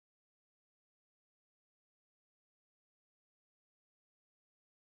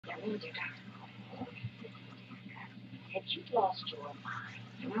Dear Doctor, had you lost your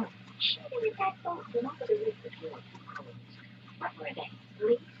mind? Surely that boat went over the reef with you a few codes. What were they?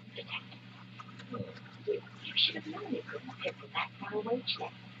 Police? Detectives? You should have known they couldn't have picked it that far away,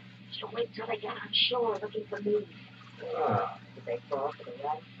 Chet. Should have waited till they got on shore looking for me. Did they fall for the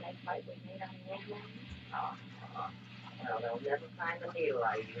rattlesnake fight we made on the inland? Well, they'll never find the needle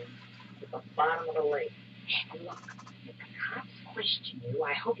I used at the bottom of the lake. And look, if the cops question you,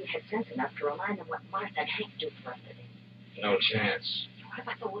 I hope you had sense enough to remind them what Martha and Hank do for a living. No chance. What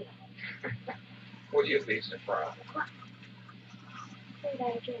about the will? Would you be surprised? What? Say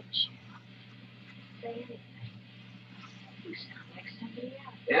that again, Chip. Say anything. You sound like somebody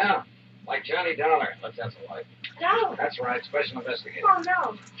else. Yeah, like Johnny Dollar. Let's have some light. No. That's right, special investigator. Oh,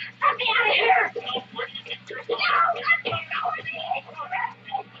 no. Let me out of here. No, let me out of here.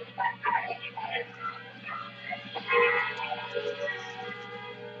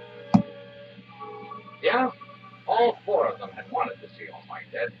 Yeah, all four of them had wanted to see All Mike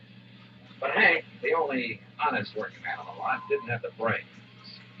dead. But Hank, the only honest working man on the lot, didn't have the brains.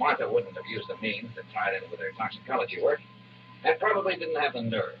 Martha wouldn't have used the means that tied in with her toxicology work, and probably didn't have the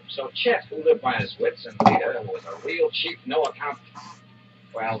nerve. So Chet, who lived by his wits, and Rita, who was a real cheap, no-account,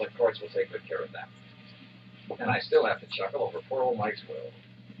 well, the courts will take good care of that. And I still have to chuckle over poor old Mike's will.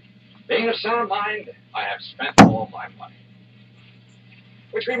 Being of sound mind, I have spent all my money.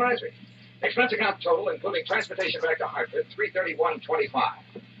 Which reminds me, expense account total, including transportation back to Hartford, $331.25.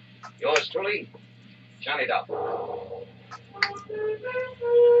 Yours truly, Johnny Dollar.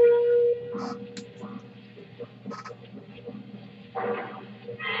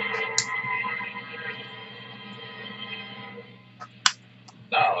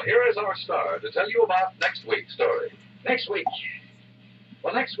 Now, here is our star to tell you about next week's story. Next week,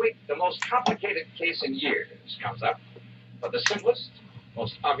 the most complicated case in years comes up, but the simplest,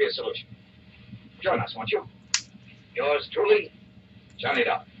 most obvious solution. Join us, won't you? Yours truly, Johnny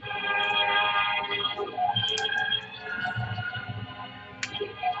Dollar.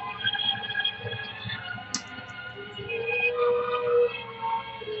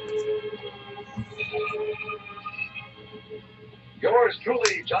 Yours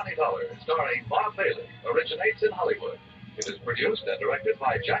truly, Johnny Dollar, starring Bob Bailey, originates in Hollywood. It is produced and directed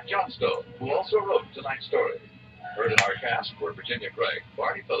by Jack Johnstone, who also wrote tonight's story. Heard in our cast were Virginia Gregg,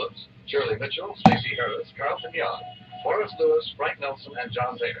 Barney Phillips, Shirley Mitchell, Stacey Harris, Carlton Young, Forrest Lewis, Frank Nelson, and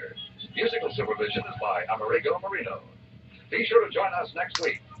John Boehner. Musical supervision is by Amerigo Marino. Be sure to join us next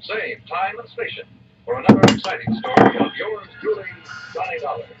week, same time and station, for another exciting story of yours truly, Johnny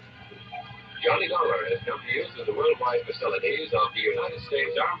Dollar. Johnny Dollar has come to you through the worldwide facilities of the United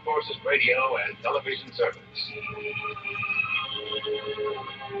States Armed Forces Radio and Television Service.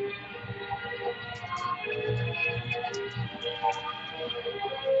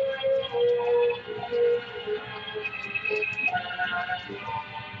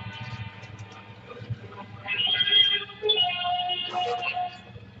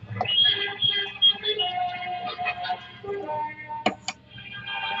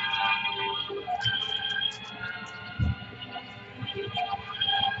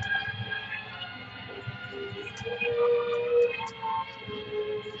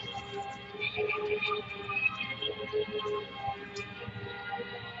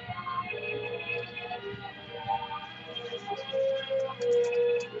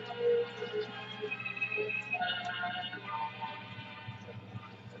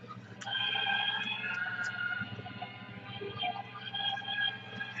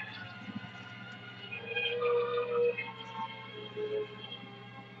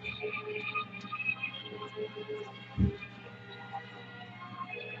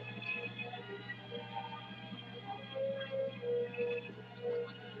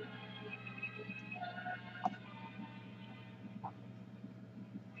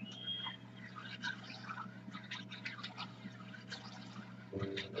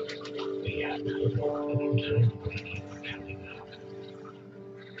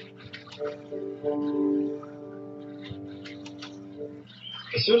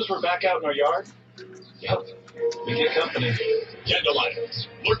 As soon as we're back out in our yard, yep, we get company. Dandelions,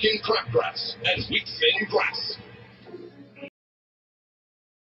 lurking crabgrass, and wheat-stained grass.